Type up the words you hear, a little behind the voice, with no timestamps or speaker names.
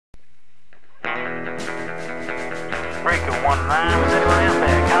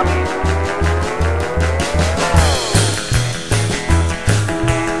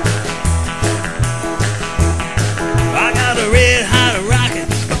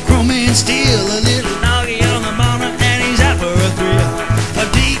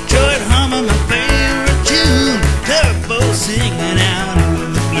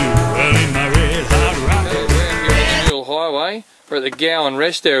at the Gowan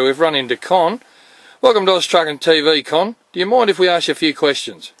rest area. We've run into Con. Welcome to Oztruckintv Con. Do you mind if we ask you a few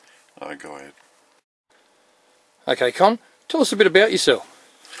questions? Go ahead. Okay, Con, tell us a bit about yourself.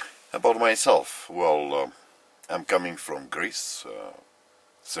 About myself, well, I'm coming from Greece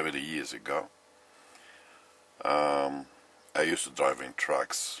 70 years ago. I used to drive in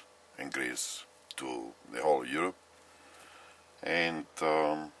trucks in Greece to the whole Europe, and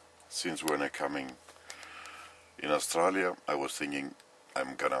since when I coming in Australia, I was thinking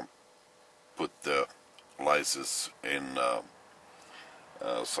I'm gonna put the license in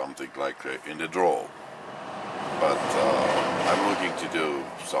something like in the drawer, but I'm looking to do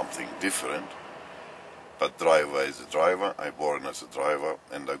something different. But driver is a driver, I born as a driver,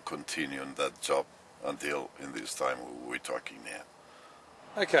 and I continue in that job until in this time we're talking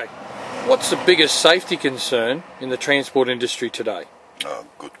now. Okay, what's the biggest safety concern in the transport industry today?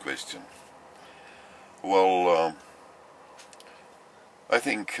 Good question. Well, I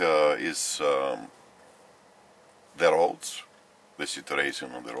think is the roads, the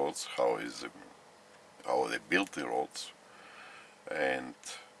situation on the roads, how they built the roads, and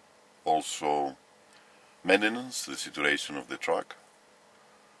also maintenance, the situation of the truck,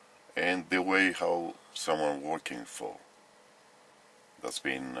 and the way how someone working for. That's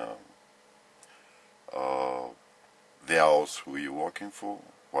been the hours who you're working for,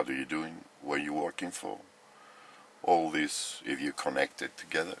 what are you doing, where you're working for. All this, if you connect it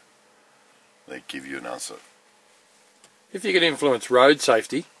together, they give you an answer. If you could influence road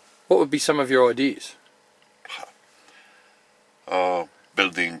safety, what would be some of your ideas?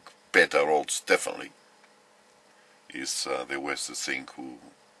 Building better roads definitely is the worst thing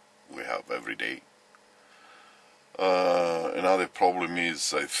we have every day. Another problem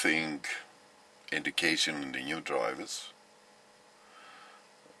is, I think, education in the new drivers,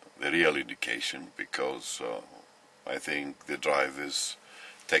 the real education, because I think the drivers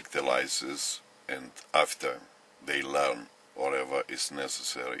take the license and after they learn whatever is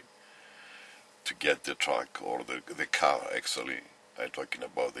necessary to get the truck or the car, actually, I'm talking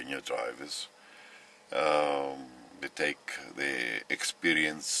about the new drivers, they take the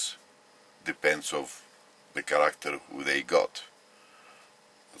experience, depends of the character who they got.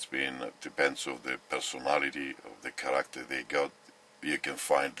 Depends of the personality of the character they got. You can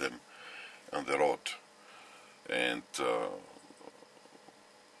find them on the road, and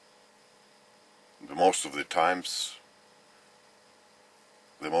the most of the times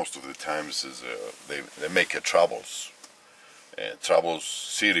is they make troubles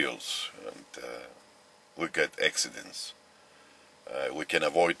serious, and we get accidents. We can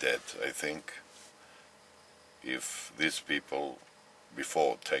avoid that, I think, if these people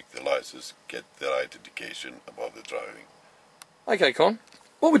before take the license get the right education about the driving. Okay, Con,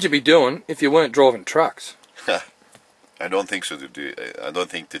 what would you be doing if you weren't driving trucks? I don't think so. I don't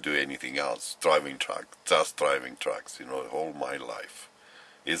think to do anything else. Driving truck, just driving trucks. All my life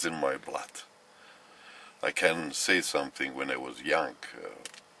is in my blood. I can say something. When I was young,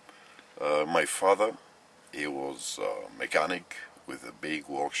 my father, he was a mechanic with a big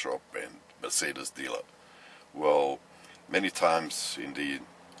workshop and Mercedes dealer. Well, many times in the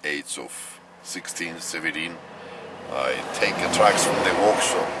age of 16, 17, I take the trucks from the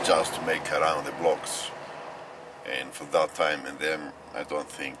workshop just to make around the blocks. And for that time and then, I don't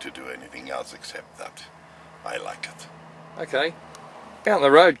think to do anything else except that. I like it. Okay. Out on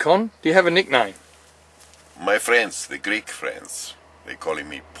the road, Con, do you have a nickname? My friends, the Greek friends, they call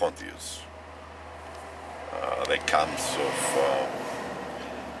me Pontius. They come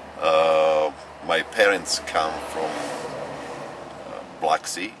my parents come from Black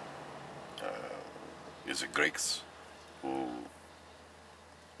Sea. Is Greeks who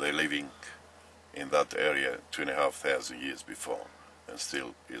they living in that area 2,500 years before, and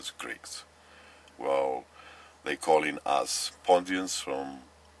still is Greeks. Well, they calling us Pontians from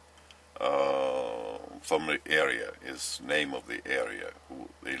the area, is name of the area who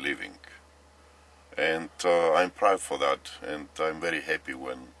they living, and I'm proud for that, and I'm very happy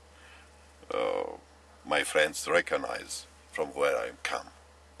when my friends recognize from where I come,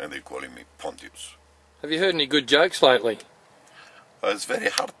 and they calling me Pontius. Have you heard any good jokes lately? It's very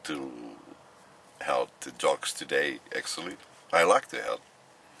hard to help the jokes today, actually. I like to help,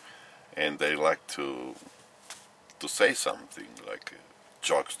 and I like to say something like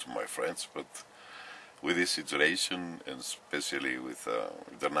jokes to my friends, but with this situation, and especially with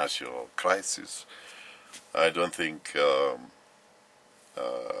the national crisis, I don't think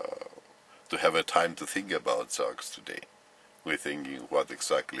to have a time to think about jokes today. We're thinking what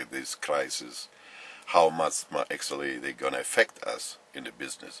exactly this crisis, how much actually they're going to affect us in the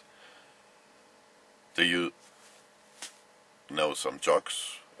business. Do know some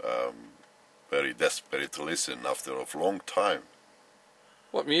jocks, very desperate to listen after a long time.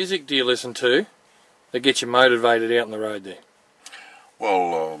 What music do you listen to that gets you motivated out on the road there?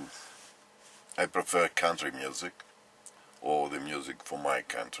 Well, I prefer country music, or the music from my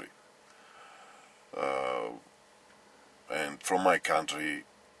country. And from my country,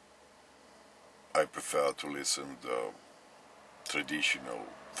 I prefer to listen to traditional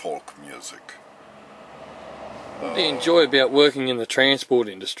folk music. What do you enjoy about working in the transport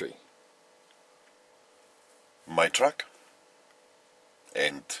industry? My truck,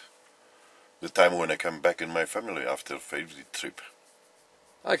 and the time when I come back in my family after a favorite trip.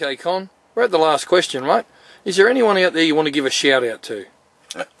 Okay, Con, we're at the last question, mate. Is there anyone out there you want to give a shout out to?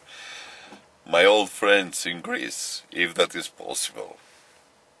 My old friends in Greece, if that is possible.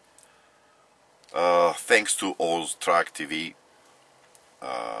 Thanks to Oztruckintv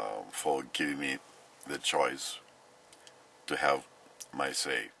for giving me the choice to have my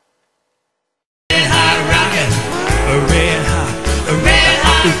say. Red hot rocket, a red hot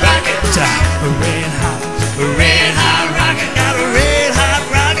rocket, a red hot rocket, got a red hot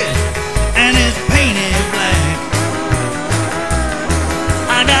rocket, and it's painted black.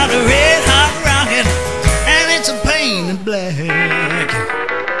 I got a red